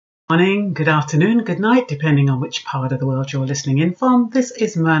Morning, good afternoon, good night, depending on which part of the world you're listening in from. This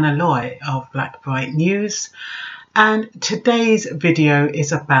is Myrna Loy of Blackbright News, and today's video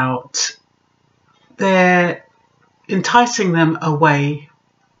is about they're enticing them away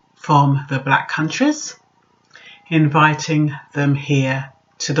from the black countries, inviting them here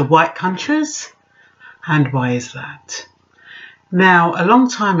to the white countries. And why is that? Now, a long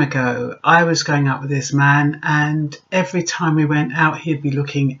time ago, I was going out with this man, and every time we went out, he'd be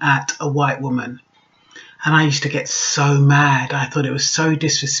looking at a white woman. And I used to get so mad. I thought it was so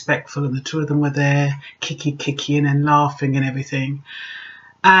disrespectful, and the two of them were there, kicking and laughing and everything.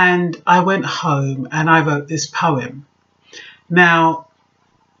 And I went home and I wrote this poem. Now,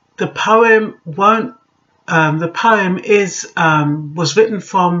 the poem was written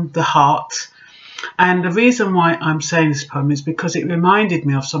from the heart. And the reason why I'm saying this poem is because it reminded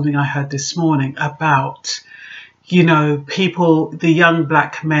me of something I heard this morning about, you know, people, the young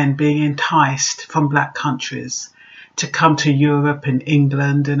black men being enticed from black countries to come to Europe and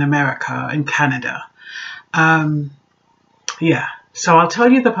England and America and Canada. Yeah, so I'll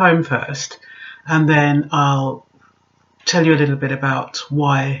tell you the poem first, and then I'll tell you a little bit about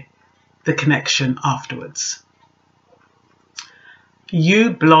why the connection afterwards. You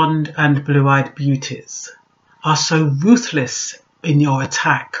blonde and blue-eyed beauties are so ruthless in your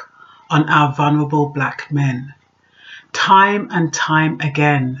attack on our vulnerable black men. Time and time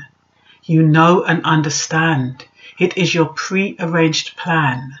again, you know and understand it is your pre-arranged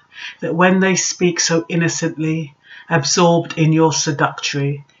plan that when they speak so innocently, absorbed in your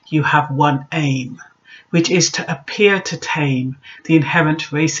seductory, you have one aim, which is to appear to tame the inherent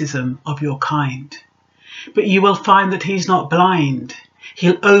racism of your kind. But you will find that he's not blind.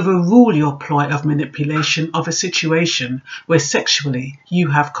 He'll overrule your ploy of manipulation of a situation where sexually you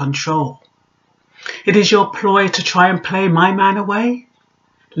have control. It is your ploy to try and play my man away?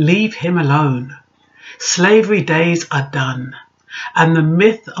 Leave him alone. Slavery days are done, and the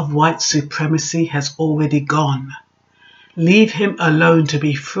myth of white supremacy has already gone. Leave him alone to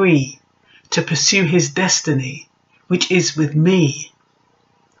be free, to pursue his destiny, which is with me.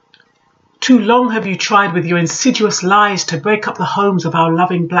 Too long have you tried with your insidious lies to break up the homes of our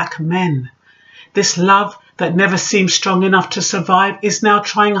loving black men. This love that never seemed strong enough to survive is now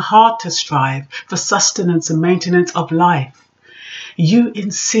trying hard to strive for sustenance and maintenance of life. You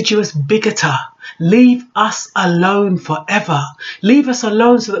insidious bigoter, leave us alone forever. Leave us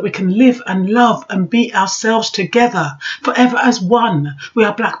alone so that we can live and love and be ourselves together, forever as one. We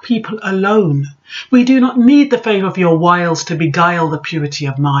are black people alone. We do not need the fame of your wiles to beguile the purity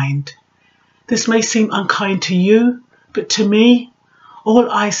of mind. This may seem unkind to you, but to me, all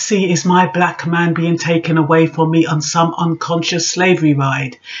I see is my black man being taken away from me on some unconscious slavery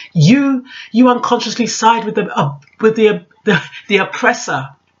ride. You unconsciously side with the oppressor.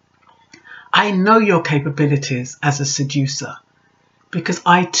 I know your capabilities as a seducer, because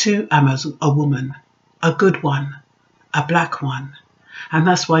I too am a woman, a good one, a black one, and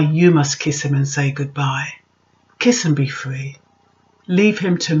that's why you must kiss him and say goodbye. Kiss and be free. Leave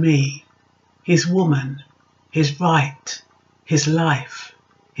him to me. His woman, his right, his life,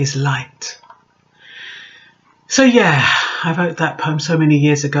 his light. So yeah, I wrote that poem so many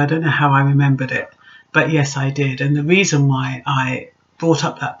years ago. I don't know how I remembered it, but yes, I did. And the reason why I brought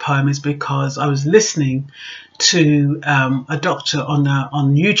up that poem is because I was listening to a doctor on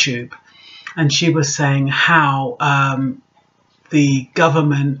YouTube, and she was saying how the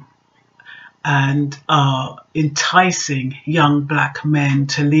government and are enticing young black men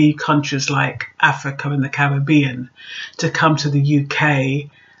to leave countries like Africa and the Caribbean to come to the UK,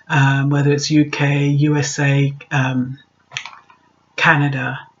 whether it's UK, USA,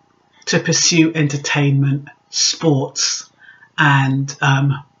 Canada, to pursue entertainment, sports, and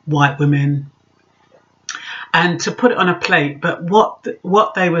white women, and to put it on a plate. But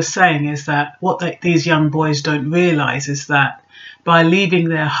what they were saying is that these young boys don't realise is that by leaving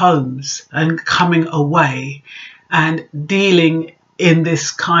their homes and coming away and dealing in this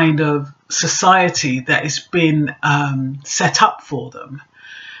kind of society that has been set up for them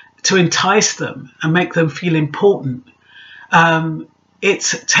to entice them and make them feel important,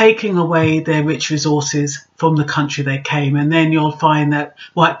 it's taking away their rich resources from the country they came. And then you'll find that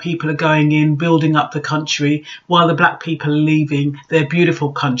white people are going in, building up the country, while the black people are leaving their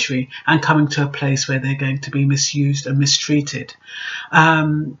beautiful country and coming to a place where they're going to be misused and mistreated.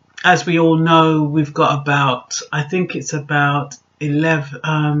 As we all know, we've got about, I think it's about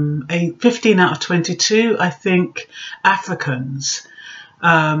 15 out of 22, I think, Africans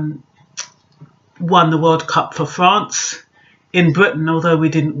won the World Cup for France. In Britain, although we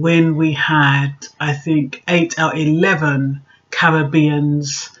didn't win, we had, I think, 8 out of 11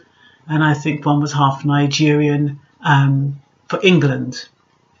 Caribbeans and I think one was half Nigerian, for England.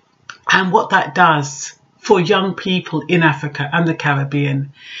 And what that does for young people in Africa and the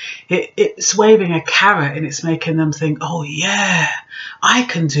Caribbean, it's waving a carrot and it's making them think, oh yeah, I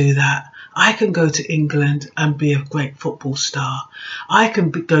can do that. I can go to England and be a great football star. I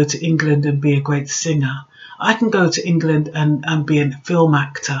can go to England and be a great singer. I can go to England and be a film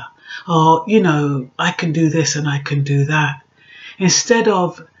actor. Or, you know, I can do this and I can do that. Instead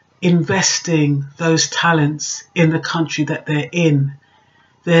of investing those talents in the country that they're in,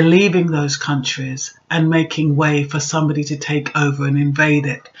 they're leaving those countries and making way for somebody to take over and invade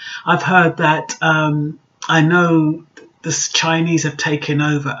it. I've heard that, I know the Chinese have taken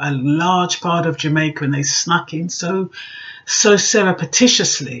over a large part of Jamaica, and they snuck in so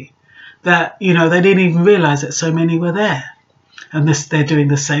surreptitiously that, you know, they didn't even realise that so many were there. And they're doing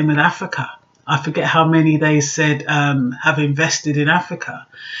the same with Africa. I forget how many they said have invested in Africa.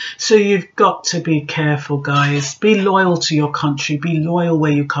 So you've got to be careful, guys. Be loyal to your country. Be loyal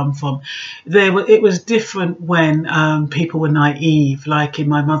where you come from. It was different when people were naive. Like in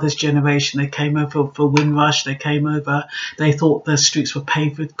my mother's generation, they came over for Windrush. They came over. They thought the streets were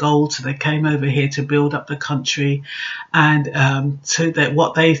paved with gold. So they came over here to build up the country. And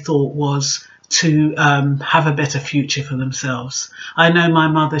what they thought was to have a better future for themselves. I know my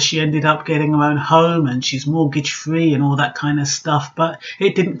mother, she ended up getting her own home and she's mortgage free and all that kind of stuff, but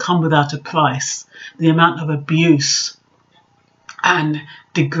it didn't come without a price. The amount of abuse and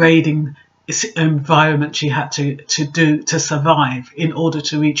degrading environment she had to do to survive in order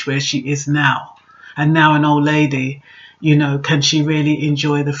to reach where she is now. And now an old lady, you know, can she really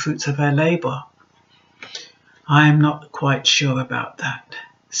enjoy the fruits of her labour? I'm not quite sure about that.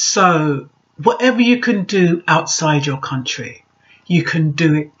 So whatever you can do outside your country, you can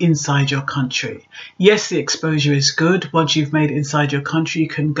do it inside your country. Yes, the exposure is good. Once you've made it inside your country, you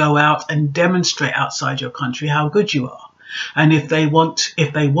can go out and demonstrate outside your country how good you are. And if they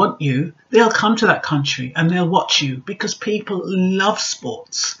want you, they'll come to that country and they'll watch you, because people love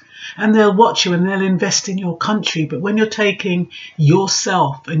sports. And they'll watch you and they'll invest in your country. But when you're taking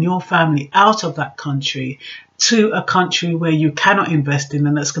yourself and your family out of that country to a country where you cannot invest in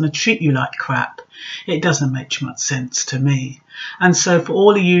and that's going to treat you like crap, it doesn't make much sense to me. And so for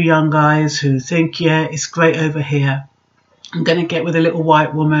all of you young guys who think, yeah, it's great over here, I'm going to get with a little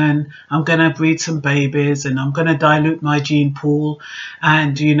white woman, I'm going to breed some babies, and I'm going to dilute my gene pool,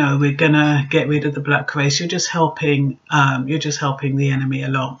 and, you know, we're going to get rid of the black race, you're just helping the enemy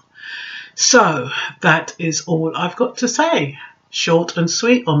along. So that is all I've got to say. Short and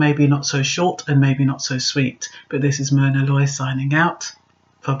sweet, or maybe not so short and maybe not so sweet. But this is Myrna Loy signing out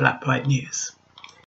for Blackbright News.